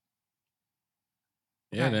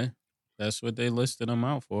 Yeah, that's what they listed him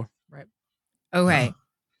out for. Right. Okay.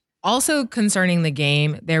 Also concerning the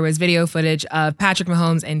game, there was video footage of Patrick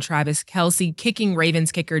Mahomes and Travis Kelce kicking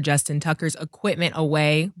Ravens kicker Justin Tucker's equipment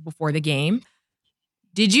away before the game.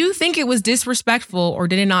 Did you think it was disrespectful or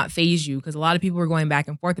did it not faze you? Because a lot of people were going back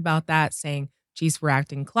and forth about that, saying Chiefs were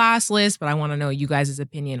acting classless, but I want to know you guys'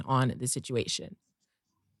 opinion on the situation.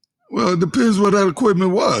 Well, it depends what that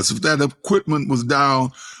equipment was. If that equipment was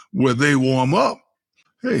down where they warm up,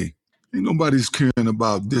 hey, ain't nobody's caring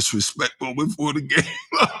about disrespectful before the game.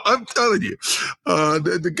 I'm telling you,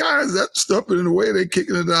 the guys that stuff it in the way, they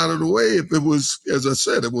kicking it out of the way. If it was, as I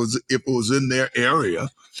said, if it was in their area,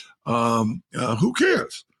 who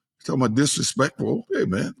cares? Talking about disrespectful. Hey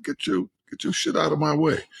man, get your shit out of my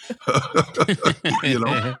way. So,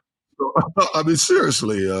 I mean,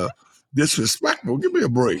 seriously, disrespectful. Give me a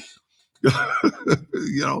break. I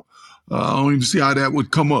don't even see how that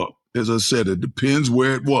would come up. As I said, it depends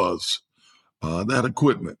where it was. That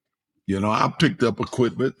equipment. I picked up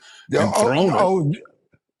equipment and thrown it.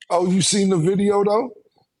 Oh, you seen the video though?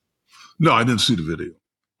 No, I didn't see the video.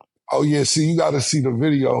 Oh yeah, see, you got to see the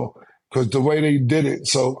video because the way they did it.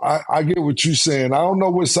 So I get what you're saying. I don't know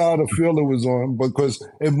what side of the field it was on, because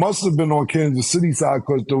it must have been on Kansas City side,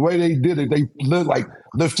 because the way they did it, they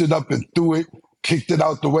lifted up and threw it, kicked it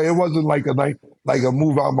out the way. It wasn't like a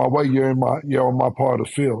move out my way. You're on my part of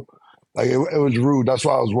the field. Like it was rude. That's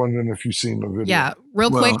why I was wondering if you seen the video. Yeah,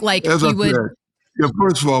 quick, he would. Said,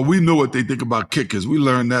 first of all, we know what they think about kickers. We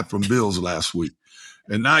learned that from Bills last week.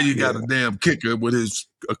 And now you got a damn kicker with his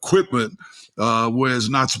equipment where it's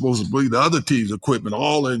not supposed to be the other team's equipment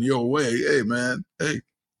all in your way. Hey, man,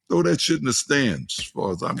 throw that shit in the stands as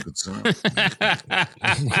far as I'm concerned.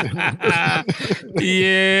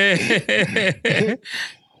 Yeah.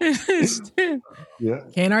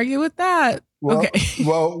 Can't argue with that. Well, okay.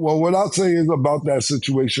 well, what I'll say is about that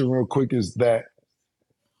situation real quick is that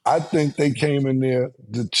I think they came in there,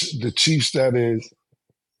 the Chiefs that is,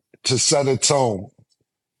 to set a tone.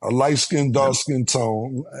 A light-skinned, dark-skinned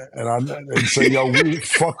tone, and say, yo, we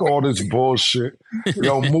fuck all this bullshit.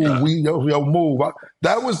 Yo, move, move.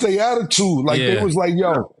 That was their attitude. Like, it was like,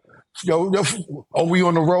 yo, are we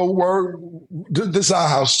on the road? Word? This is our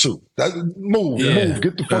house, too. Move,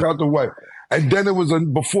 get the fuck out the way. And then it was,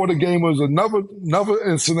 before the game, it was another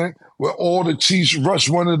incident where all the Chiefs rushed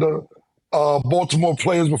one of the Baltimore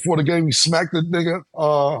players before the game. He smacked the nigga,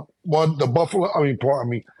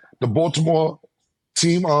 the Baltimore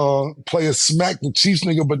team players smacked the Chiefs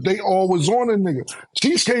nigga, but they all was on a nigga.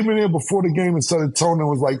 Chiefs came in here before the game and set a tone and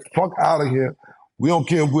was like, fuck out of here. We don't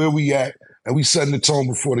care where we at. And we setting the tone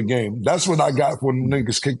before the game. That's what I got when the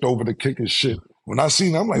niggas kicked over the kicker shit. When I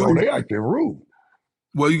seen them, I'm like, they acting rude.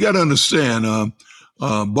 Well, you got to understand,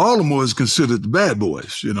 Baltimore is considered the bad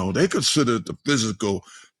boys. They consider the physical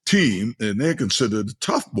team, and they're considered the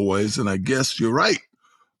tough boys. And I guess you're right,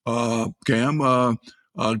 Cam.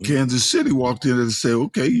 Kansas City walked in and said,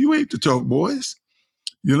 okay, you ain't the tough boys.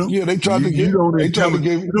 You know, Yeah, they tried to you get. don't They tried to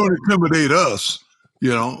intimidate, give. you don't intimidate us.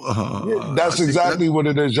 You know, Yeah, I that's think that. exactly what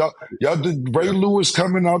it is. Y'all did Ray Yeah. Lewis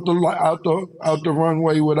coming out the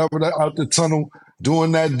runway, whatever, out the tunnel,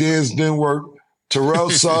 doing that dance didn't work. Terrell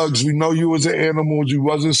Suggs, we know you was an animal. You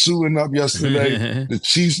wasn't suiting up yesterday. The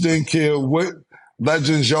Chiefs didn't care what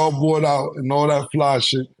legends y'all brought out and all that fly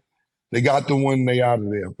shit. They got the win. They out of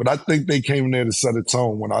there. But I think they came in there to set a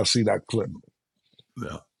tone when I see that clip.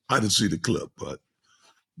 Yeah, I didn't see the clip, but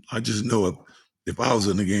I just know if I was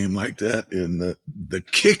in a game like that and the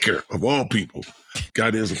kicker of all people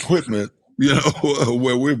got his equipment, you know,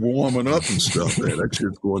 where we're warming up and stuff, man, that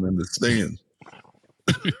shit's going in the stands.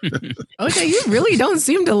 OJ, you really don't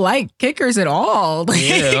seem to like kickers at all. Like,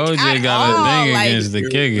 Yeah, OJ got a thing against the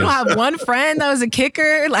kickers. You don't have one friend that was a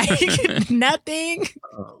kicker, like nothing.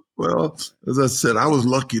 Well, as I said, I was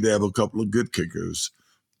lucky to have a couple of good kickers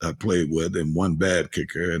I played with and one bad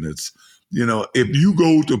kicker. And it's, you know, if you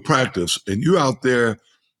go to practice and you're out there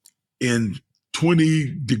in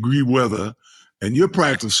 20-degree weather and you're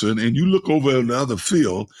practicing and you look over in the other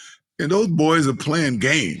field and those boys are playing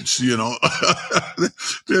games, you know.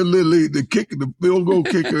 They're literally the field goal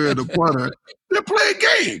kicker and the punter. They're playing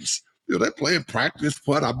games. You know, they're playing practice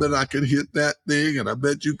putt. I bet I can hit that thing, and I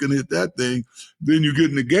bet you can hit that thing. Then you get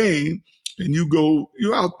in the game and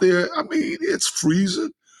you're out there. I mean, it's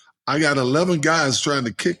freezing. I got 11 guys trying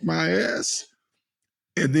to kick my ass.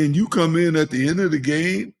 And then you come in at the end of the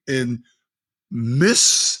game and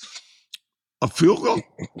miss a field goal,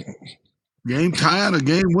 game tying, a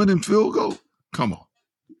game winning field goal. Come on.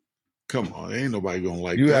 Ain't nobody gonna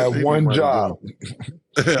like you that. had Ain't one job.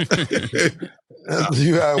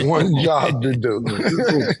 You had one job to do.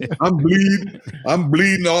 I'm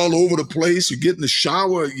bleeding all over the place. You get in the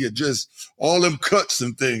shower, you just all them cuts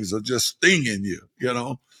and things are just stinging you, you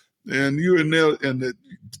know. And you're in there and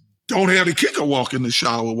don't have the kicker walk in the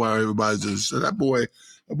shower while everybody's just so that boy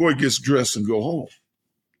gets dressed and go home.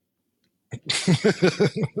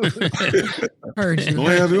 Don't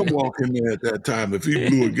have him walk in there at that time if he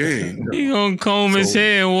blew a game. He gonna comb his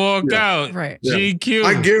hair and walk out. Right. Yeah. GQ.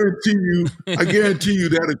 I guarantee you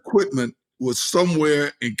that equipment was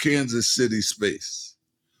somewhere in Kansas City space.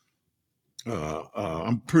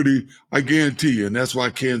 I guarantee you, and that's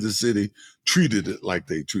why Kansas City treated it like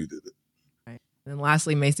they treated it. Right. And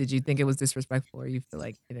lastly, Mace, did you think it was disrespectful or you feel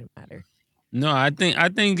like it didn't matter? No, I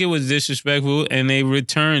think it was disrespectful, and they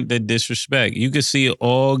returned the disrespect. You could see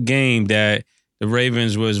all game that the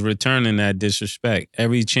Ravens was returning that disrespect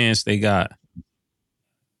every chance they got.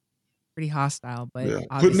 Pretty hostile, but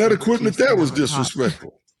Putting that equipment there was Chiefs came out on top.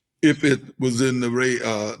 disrespectful. If it was in the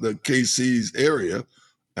KC's area,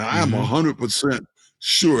 and I am 100%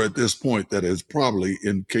 sure at this point that it's probably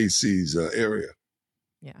in KC's area.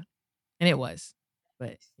 Yeah, and it was,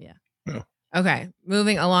 but yeah. Yeah. Okay,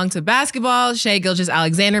 moving along to basketball. Shai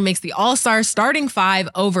Gilgeous-Alexander makes the All-Star starting five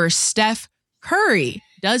over Steph Curry.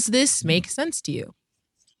 Does this make sense to you?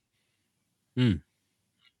 And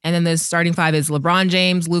then the starting five is LeBron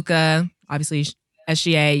James, Luka, obviously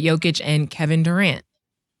SGA, Jokic, and Kevin Durant.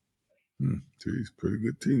 Geez, pretty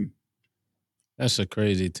good team. That's a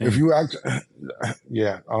crazy team. If you act,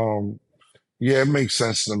 yeah, it makes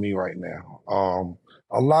sense to me right now.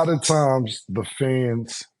 A lot of times the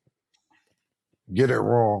fans get it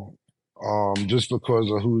wrong, just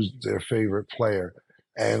because of who's their favorite player.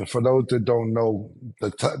 And for those that don't know,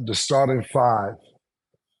 the starting five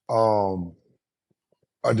are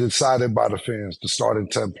decided by the fans. The starting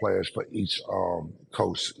 10 players for each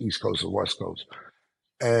coast, East Coast and West Coast,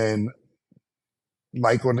 and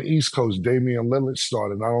like on the East Coast, Damian Lillard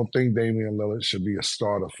started. I don't think Damian Lillard should be a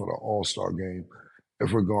starter for the All-Star game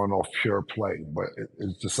if we're going off pure play, but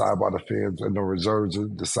it's decided by the fans, and the reserves are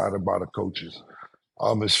decided by the coaches.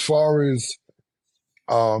 As far as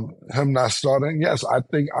him not starting, yes, I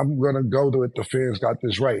think I'm going to go to it. The fans got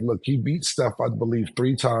this right. Look, he beat Steph, I believe,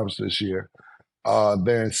 3 times this year.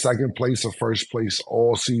 They're in second place or first place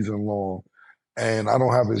all season long. And I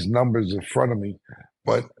don't have his numbers in front of me,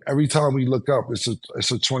 but every time we look up, it's a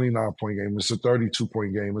 29-point game. It's a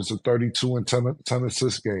 32-point game. It's a 32 and 10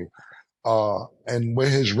 assist game. And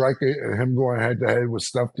with his record and him going head-to-head with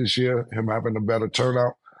Steph this year, him having a better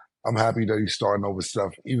turnout, I'm happy that he's starting over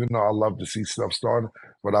Steph, even though I love to see Steph starting,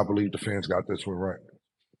 but I believe the fans got this one right.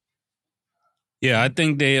 Yeah, I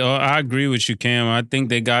think I agree with you, Cam. I think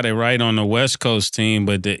they got it right on the West Coast team,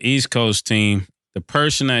 but the East Coast team, the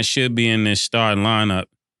person that should be in this starting lineup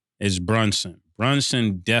is Brunson.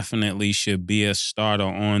 Brunson definitely should be a starter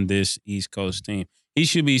on this East Coast team. He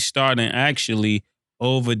should be starting actually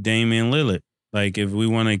over Damian Lillard. Like, if we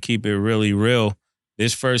want to keep it really real,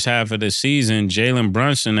 this first half of the season, Jalen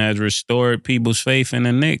Brunson has restored people's faith in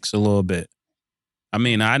the Knicks a little bit. I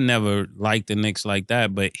mean, I never liked the Knicks like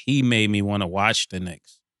that, but he made me want to watch the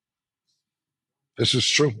Knicks. This is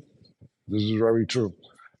true. This is very true.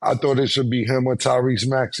 I thought it should be him or Tyrese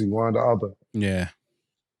Maxey, one or the other. Yeah.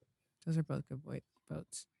 Those are both good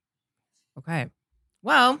votes. Okay.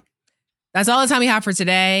 Well, that's all the time we have for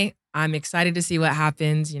today. I'm excited to see what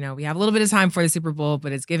happens. You know, we have a little bit of time for the Super Bowl,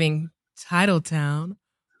 but it's giving Titletown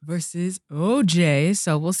versus OJ.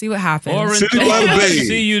 So we'll see what happens. Orenthal.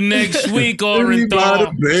 See you next week,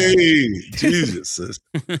 Orenthal. Jesus.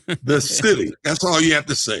 The city. That's all you have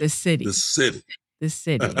to say. The city. The city. The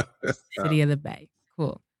city. City of the Bay.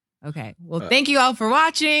 Cool. Okay. Well, thank you all for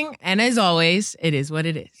watching. And as always, it is what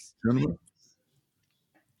it is. Two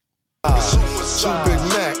Big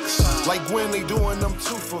Macs, like when they doing them 2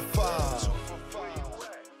 for $5.